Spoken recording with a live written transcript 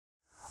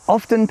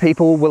Often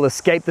people will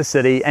escape the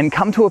city and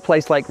come to a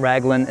place like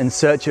Raglan in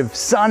search of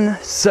sun,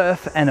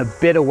 surf, and a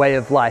better way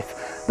of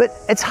life. But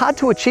it's hard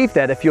to achieve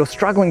that if you're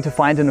struggling to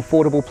find an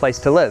affordable place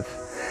to live.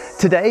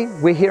 Today,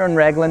 we're here in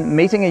Raglan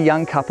meeting a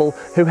young couple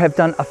who have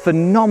done a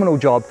phenomenal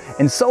job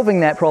in solving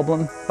that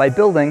problem by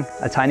building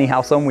a tiny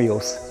house on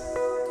wheels.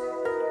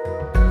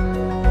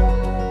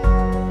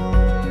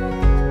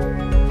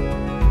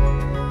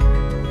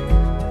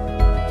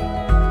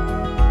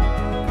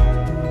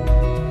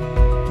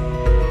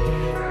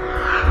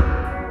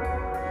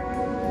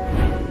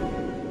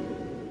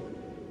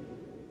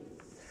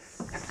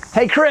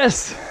 Hey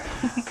Chris!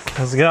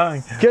 How's it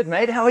going? Good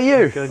mate, how are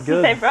you? Good,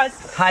 good. Hey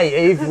Bryce. Hi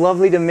Eve,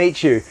 lovely to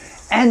meet you.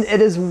 And it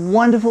is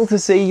wonderful to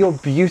see your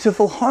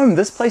beautiful home.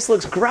 This place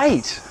looks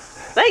great.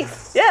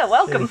 Thanks, yeah,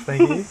 welcome.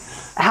 Thank you.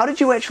 How did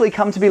you actually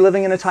come to be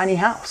living in a tiny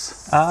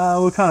house?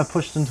 We're kind of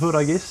pushed into it,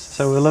 I guess.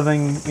 So we're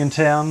living in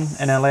town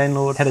and our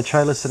landlord had a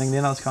trailer sitting there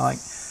and I was kind of like,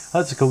 oh,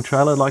 that's a cool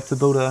trailer, I'd like to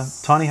build a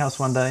tiny house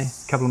one day.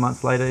 A couple of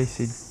months later he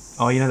said,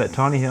 oh, you know that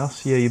tiny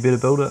house? Yeah, you better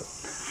build it.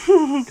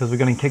 Because we're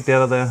getting kicked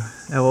out of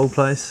our old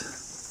place.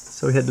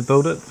 So we had to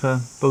build it to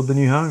build the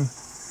new home.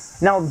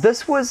 Now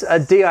this was a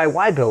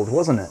DIY build,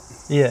 wasn't it?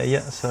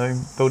 Yeah, so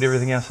build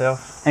everything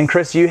ourselves. And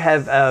Chris, you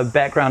have a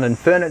background in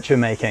furniture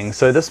making,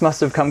 so this must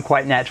have come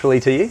quite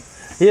naturally to you?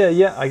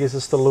 Yeah, I guess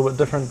it's still a little bit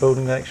different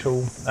building the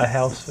actual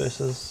house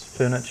versus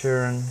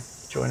furniture and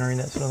joinery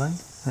and that sort of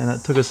thing. And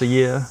it took us a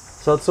year.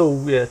 So it's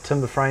all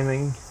timber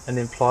framing and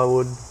then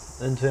plywood,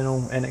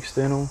 internal and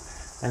external,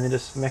 and then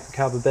just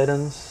macrocarpa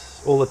battens.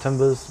 All the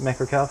timbers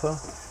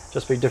macrocarpa,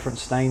 just be different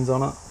stains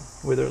on it,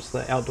 whether it's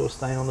the outdoor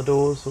stain on the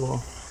doors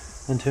or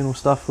internal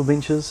stuff for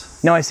benches.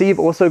 Now I see you've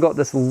also got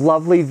this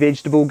lovely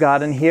vegetable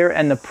garden here,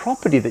 and the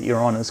property that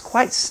you're on is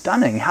quite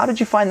stunning. How did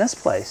you find this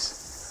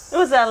place? It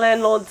was our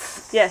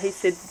landlord's, he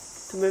said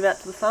to move out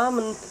to the farm,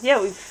 and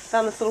we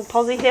found this little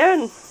posse here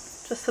and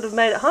just sort of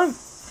made it home.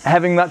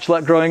 Having much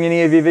luck growing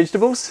any of your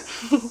vegetables?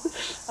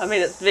 I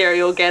mean, it's very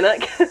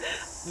organic,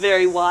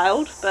 very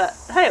wild, but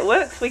hey, it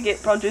works. We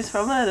get produce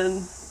from it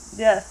and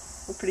we're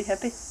pretty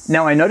happy.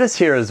 Now I notice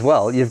here as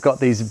well, you've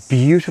got these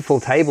beautiful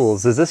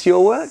tables. Is this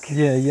your work?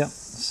 Yeah,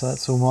 so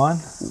that's all mine.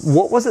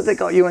 What was it that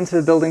got you into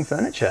building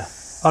furniture?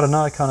 I don't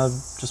know, I kind of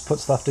just put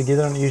stuff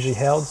together and it usually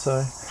held,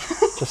 so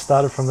just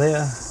started from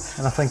there.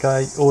 And I think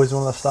I always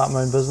wanted to start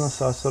my own business,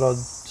 so I thought I'd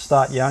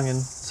start young, and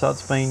so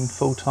it's been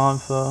full-time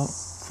for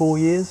 4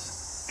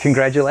 years.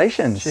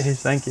 Congratulations.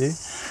 Jeez, thank you.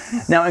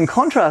 Now in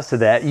contrast to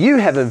that, you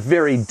have a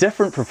very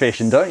different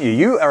profession, don't you?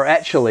 You are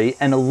actually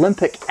an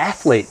Olympic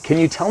athlete. Can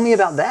you tell me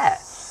about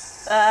that?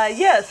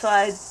 So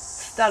I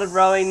started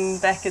rowing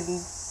back in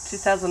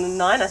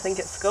 2009, I think,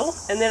 at school,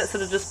 and then it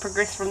sort of just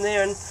progressed from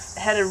there, and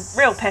had a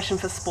real passion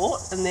for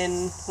sport, and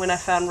then when I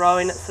found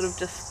rowing it sort of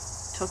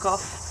just took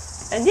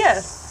off, and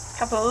a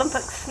couple of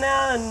Olympics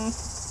now and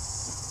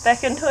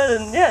back into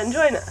it, and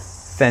enjoying it.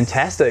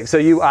 Fantastic. So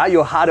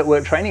you're hard at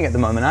work training at the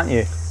moment, aren't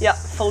you? Yep,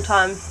 full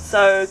time.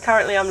 So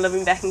currently I'm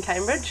living back in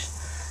Cambridge,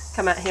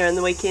 come out here on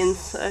the weekends,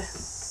 so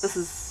this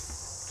is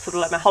sort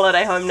of like my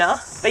holiday home now.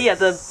 But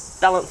the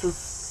balance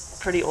is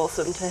pretty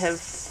awesome to have,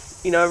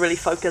 a really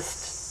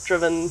focused,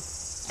 driven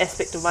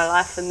aspect of my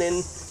life, and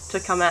then to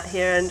come out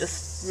here and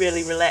just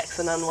really relax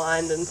and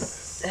unwind, and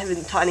having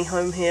a tiny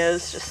home here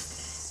is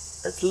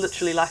just, it's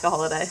literally like a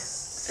holiday.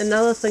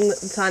 Another thing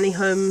that the tiny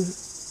home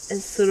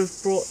has sort of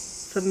brought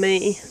for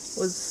me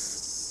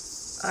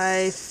was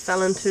I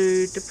fell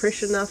into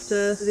depression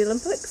after the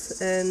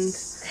Olympics, and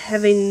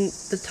having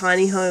the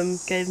tiny home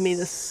gave me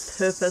this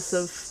purpose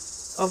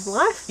of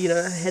life.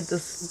 I had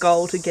this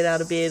goal to get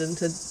out of bed and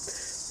to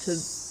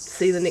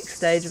see the next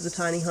stage of the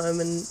tiny home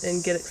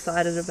and get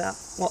excited about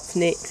what's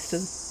next.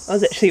 And I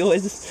was actually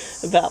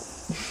always about,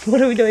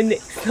 what are we doing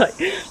next? Like,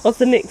 what's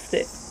the next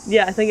step?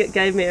 I think it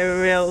gave me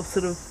a real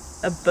sort of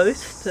a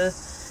boost to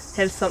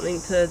have something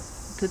to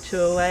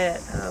chew away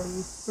at.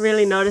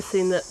 Really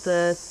noticing that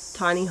the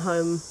tiny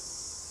home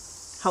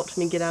helped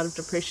me get out of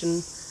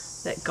depression,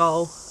 that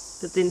goal,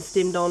 that then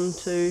stemmed on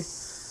to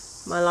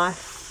my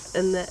life,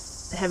 and that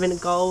having a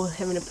goal,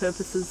 having a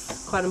purpose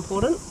is quite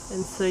important.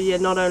 And so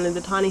not only the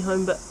tiny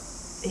home, but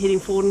heading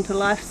forward into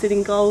life,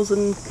 setting goals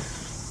in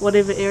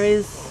whatever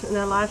areas in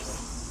our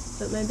lives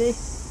that may be.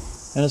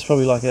 And it's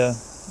probably like a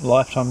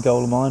lifetime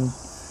goal of mine,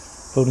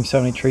 building so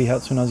many tree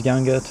huts when I was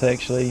younger, to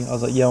actually, I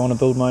was like, I want to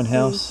build my own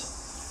house.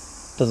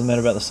 Doesn't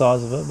matter about the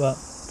size of it, but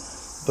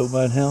build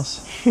my own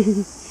house.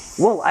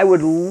 Well, I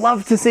would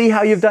love to see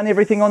how you've done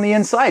everything on the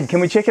inside. Can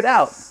we check it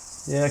out?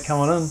 Yeah, come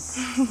on in.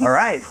 All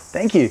right,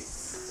 thank you.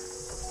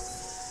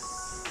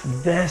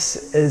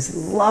 This is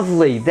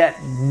lovely. That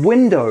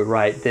window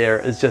right there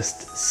is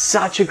just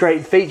such a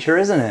great feature,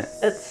 isn't it?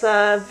 It's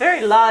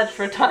very large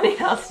for a tiny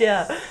house,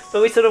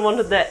 but we sort of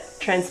wanted that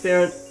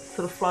transparent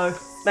sort of flow,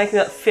 making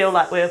it feel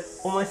like we're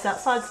almost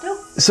outside still.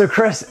 So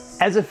Chris,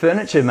 as a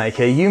furniture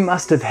maker, you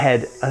must have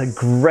had a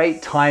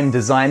great time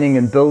designing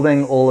and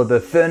building all of the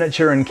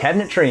furniture and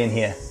cabinetry in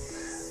here.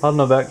 I don't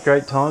know about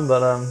great time,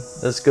 but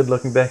it's good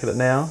looking back at it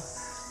now.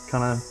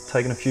 Kind of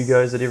taking a few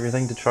goes at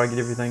everything to try and get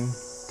everything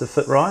to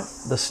fit right.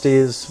 The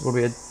stairs,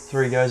 we had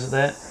 3 goes at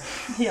that.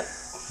 Yep.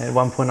 At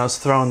one point I was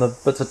throwing the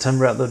bits of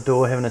timber out the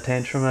door having a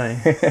tantrum, eh?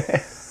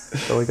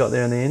 So we got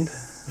there in the end.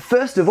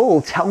 First of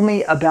all, tell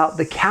me about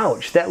the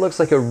couch. That looks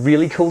like a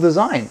really cool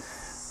design.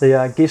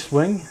 The guest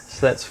wing,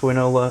 so that's when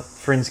all the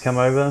friends come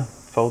over,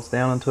 folds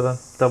down into a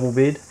double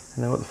bed,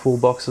 and they've got the 4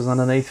 boxes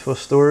underneath for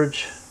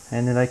storage,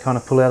 and then they kind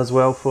of pull out as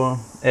well for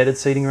added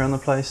seating around the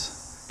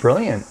place.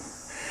 Brilliant.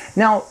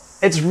 Now,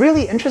 it's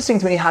really interesting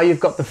to me how you've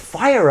got the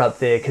fire up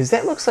there, because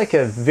that looks like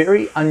a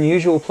very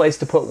unusual place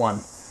to put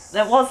one.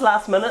 That was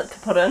last minute to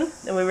put in,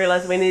 and we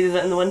realised we needed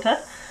it in the winter.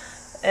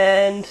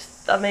 And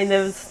I mean,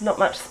 there was not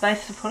much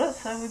space to put it,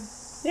 so we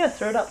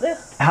threw it up there.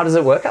 How does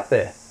it work up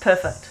there?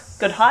 Perfect.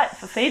 Good height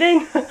for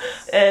feeding,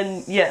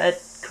 and yeah,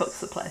 it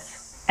cooks the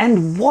place.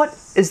 And what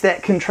is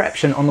that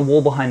contraption on the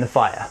wall behind the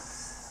fire?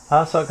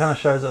 So it kind of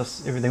shows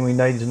us everything we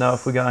need to know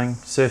if we're going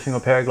surfing or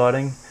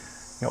paragliding.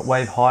 You got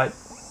wave height,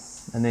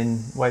 and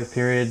then wave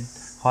period,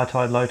 high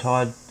tide, low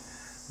tide,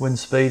 wind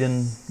speed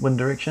and wind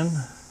direction.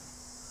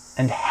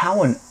 And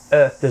how on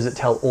earth does it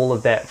tell all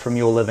of that from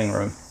your living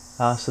room?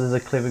 So there's a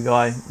clever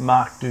guy,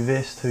 Mark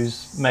Duvest,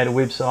 who's made a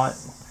website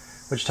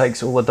which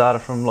takes all the data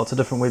from lots of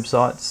different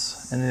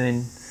websites and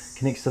then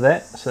connects to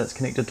that, so it's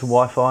connected to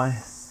Wi-Fi.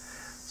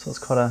 So it's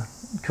quite a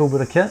cool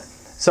bit of kit.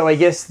 So I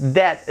guess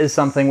that is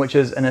something which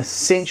is an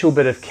essential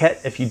bit of kit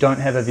if you don't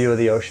have a view of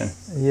the ocean.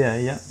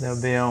 Yeah, that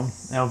would be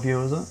our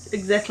view, is it?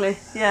 Exactly,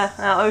 yeah,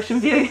 our ocean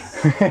view.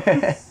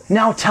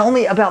 Now tell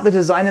me about the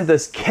design of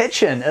this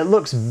kitchen. It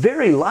looks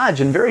very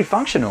large and very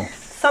functional.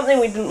 Something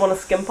we didn't want to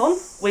skimp on.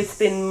 We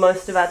spend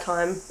most of our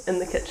time in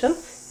the kitchen.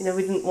 You know,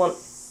 we didn't want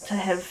to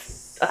have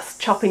us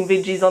chopping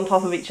veggies on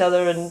top of each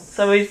other, and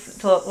so we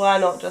thought, why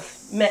not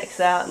just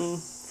max out and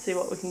see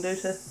what we can do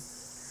to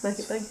make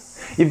it big.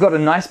 You've got a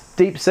nice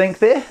deep sink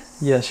there.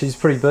 Yeah, she's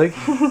pretty big,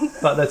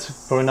 but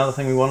that's probably another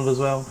thing we wanted as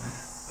well.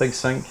 Big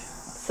sink.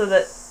 So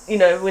that, you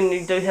know, when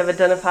you do have a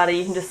dinner party,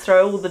 you can just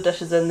throw all the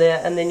dishes in there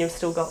and then you've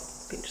still got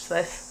bench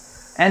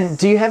space. And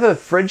do you have a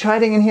fridge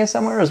hiding in here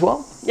somewhere as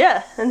well?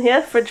 Yeah, in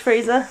here, fridge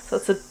freezer. So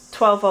it's a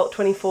 12 volt,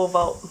 24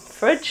 volt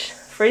fridge,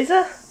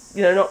 freezer.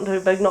 You know, not too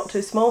big, not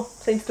too small.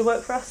 Seems to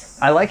work for us.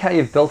 I like how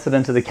you've built it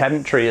into the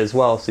cabinetry as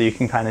well, so you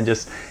can kind of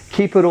just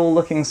keep it all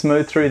looking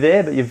smooth through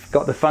there, but you've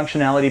got the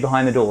functionality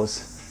behind the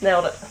doors.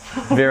 Nailed it.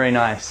 Very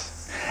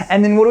nice.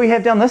 And then what do we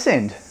have down this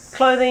end?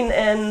 Clothing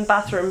and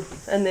bathroom,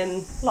 and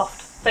then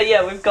loft. But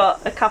yeah, we've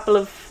got a couple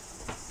of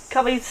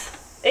cubbies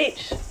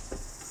each,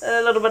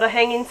 a little bit of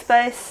hanging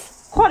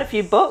space, quite a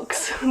few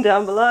books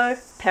down below,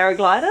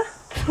 paraglider.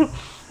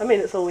 I mean,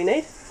 it's all we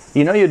need.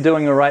 You know you're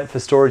doing all right for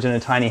storage in a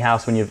tiny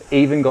house when you've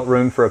even got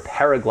room for a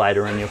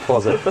paraglider in your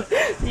closet.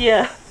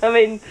 Yeah, I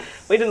mean,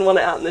 we didn't want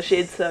it out in the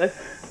shed, so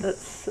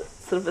that's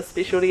sort of a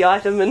specialty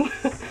item, and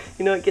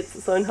you know, it gets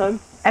its own home.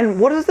 And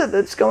what is it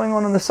that's going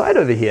on the side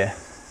over here?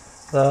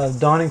 The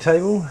dining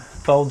table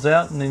folds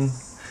out, and then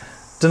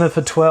dinner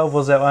for 12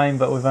 was our aim,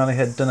 but we've only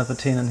had dinner for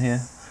 10 in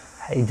here.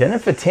 Hey, dinner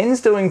for 10's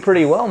doing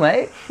pretty well,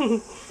 mate.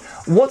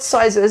 What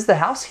size is the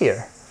house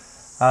here?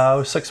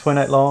 We're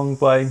 6.8 long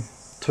by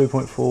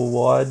 2.4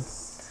 wide,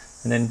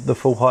 and then the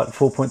full height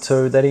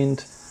 4.2 at that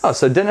end. Oh,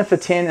 so dinner for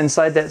 10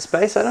 inside that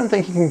space? I don't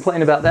think you can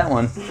complain about that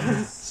one.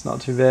 It's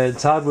not too bad.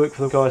 It's hard work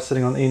for the guy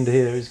sitting on the end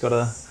here. He's got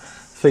to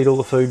feed all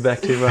the food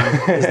back to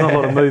everyone. There's not a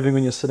lot of moving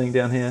when you're sitting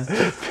down here.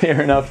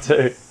 Fair enough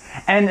too.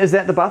 And is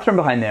that the bathroom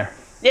behind there?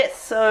 Yes,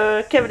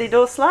 so cavity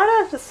door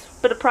slider, just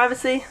a bit of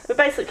privacy. We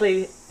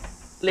basically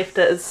left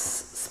it as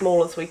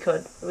small as we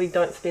could. We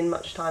don't spend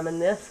much time in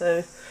there,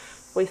 so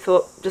we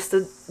thought just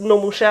a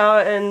normal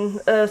shower and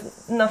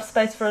enough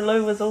space for a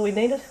loo was all we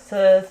needed. It's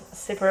a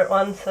separate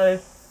one, so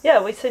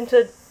yeah, we seem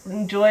to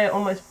enjoy it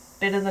almost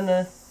better than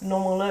a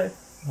normal loo.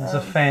 There's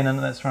a fan in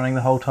it that's running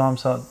the whole time,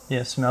 so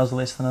it smells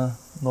less than a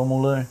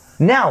normal loo.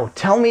 Now,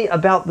 tell me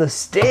about the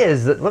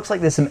stairs. It looks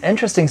like there's some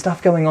interesting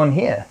stuff going on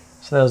here.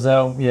 So that was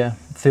our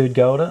third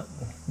go at it.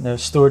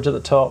 There's storage at the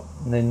top,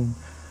 and then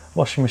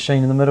washing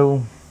machine in the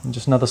middle, and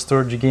just another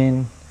storage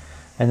again,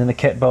 and then a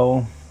cat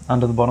bowl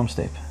under the bottom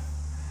step.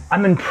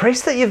 I'm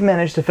impressed that you've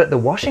managed to fit the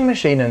washing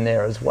machine in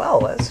there as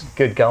well. That's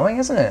good going,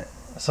 isn't it?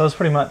 So it's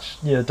pretty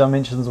much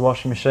dimensions of the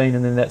washing machine,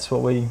 and then that's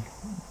what we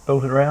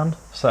built it around.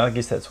 So I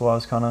guess that's why it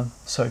was kind of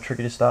so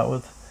tricky to start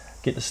with.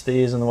 Get the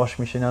stairs and the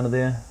washing machine under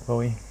there, but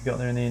we got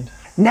there in the end.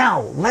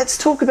 Now, let's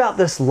talk about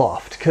this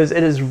loft, because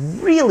it is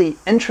really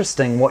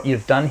interesting what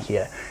you've done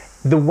here.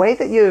 The way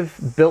that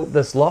you've built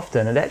this loft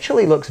in, it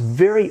actually looks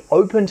very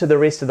open to the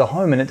rest of the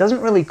home, and it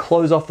doesn't really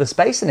close off the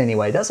space in any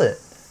way, does it?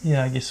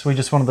 Yeah, I guess we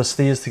just wanted the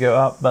stairs to go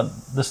up, but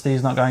the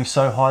stairs not going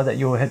so high that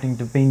you're having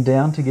to bend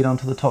down to get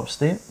onto the top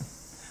step.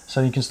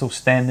 So you can still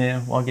stand there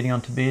while getting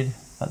onto bed,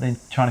 but then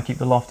trying to keep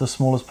the loft as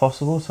small as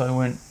possible so it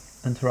weren't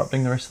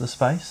interrupting the rest of the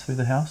space through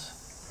the house.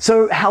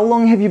 So how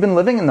long have you been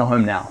living in the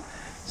home now?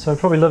 So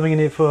probably living in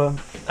here for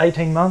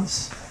 18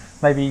 months,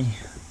 maybe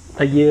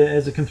a year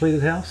as a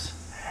completed house.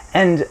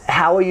 And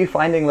how are you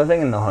finding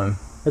living in the home?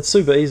 It's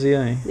super easy,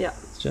 eh? Yeah.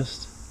 It's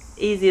just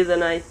Easier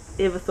than I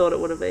ever thought it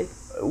would have been.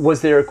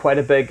 Was there quite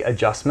a big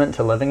adjustment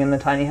to living in the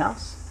tiny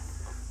house?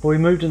 Well, we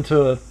moved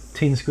into a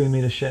 10 square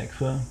metre shack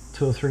for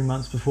 2 or 3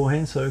 months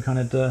beforehand, so we kind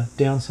of had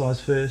to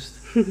downsize first.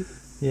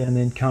 Yeah, and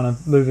then kind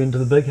of move into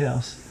the big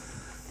house.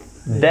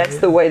 That's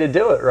the way to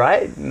do it,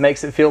 right?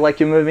 Makes it feel like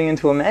you're moving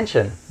into a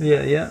mansion.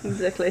 Yeah.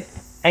 Exactly.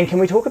 And can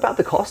we talk about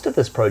the cost of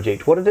this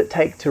project? What did it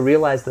take to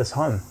realise this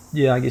home?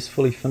 Yeah, I guess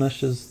fully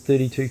finished is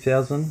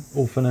 32,000.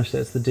 All finished,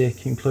 that's the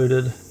deck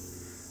included.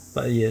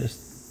 But yeah,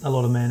 just a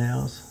lot of man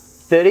hours.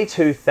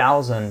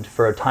 32,000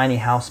 for a tiny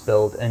house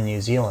build in New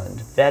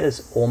Zealand. That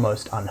is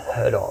almost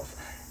unheard of.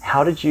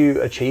 How did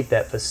you achieve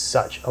that for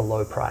such a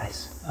low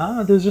price?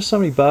 There's just so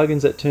many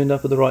bargains that turned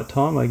up at the right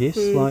time, I guess.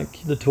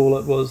 Like the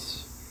toilet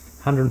was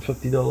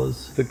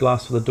 $150. The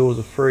glass for the doors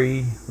are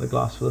free. The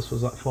glass for this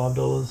was like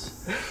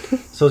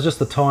 $5. So it's just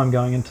the time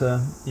going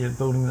into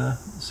building the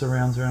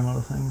surrounds around a lot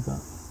of things. But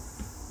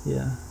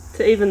yeah.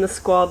 To even the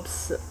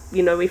squabs,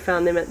 we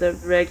found them at the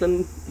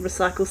Raglan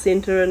Recycle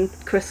Centre, and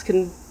Chris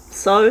can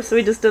sew, so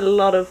we just did a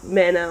lot of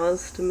man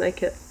hours to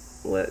make it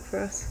work for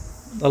us.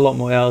 A lot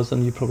more hours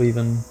than you probably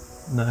even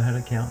know how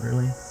to count,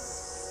 really.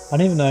 I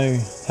don't even know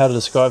how to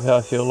describe how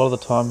I feel. A lot of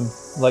the time,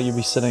 like you'll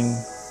be sitting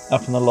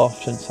up in the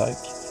loft and it's like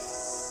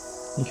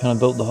you kind of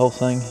built the whole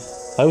thing.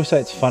 I always say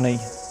it's funny.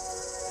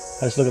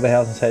 I just look at the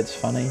house and say it's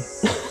funny.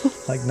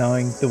 Like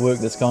knowing the work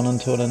that's gone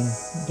into it and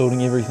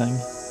building everything.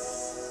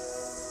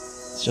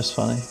 It's just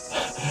funny.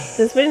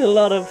 There's been a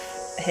lot of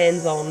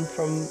hands-on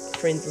from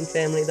friends and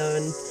family though,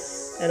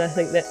 and I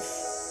think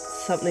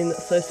that's something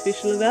that's so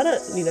special about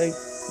it.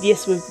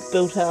 Yes, we've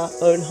built our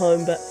own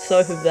home, but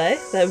so have they.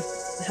 They've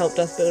helped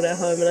us build our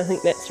home, and I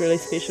think that's really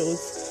special,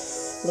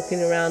 is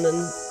looking around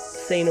and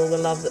seeing all the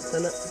love that's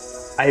in it.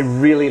 I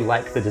really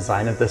like the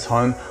design of this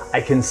home.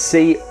 I can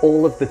see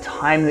all of the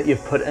time that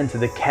you've put into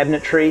the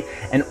cabinetry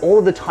and all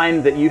of the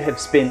time that you have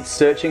spent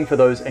searching for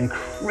those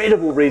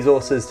incredible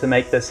resources to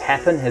make this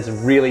happen has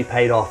really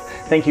paid off.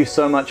 Thank you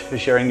so much for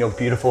sharing your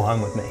beautiful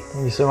home with me.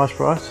 Thank you so much,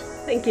 Bryce.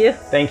 Thank you.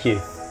 Thank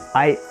you.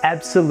 I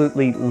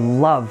absolutely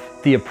love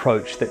the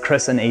approach that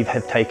Chris and Eve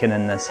have taken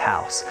in this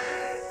house.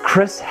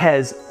 Chris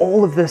has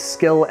all of this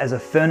skill as a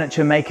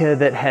furniture maker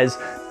that has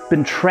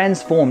been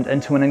transformed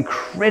into an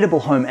incredible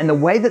home, and the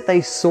way that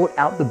they sort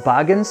out the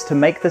bargains to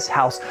make this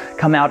house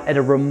come out at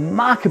a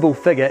remarkable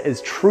figure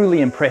is truly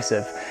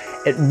impressive.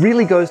 It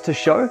really goes to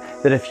show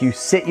that if you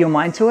set your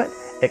mind to it,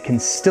 it can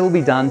still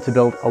be done to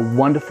build a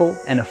wonderful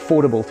and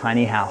affordable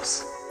tiny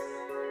house.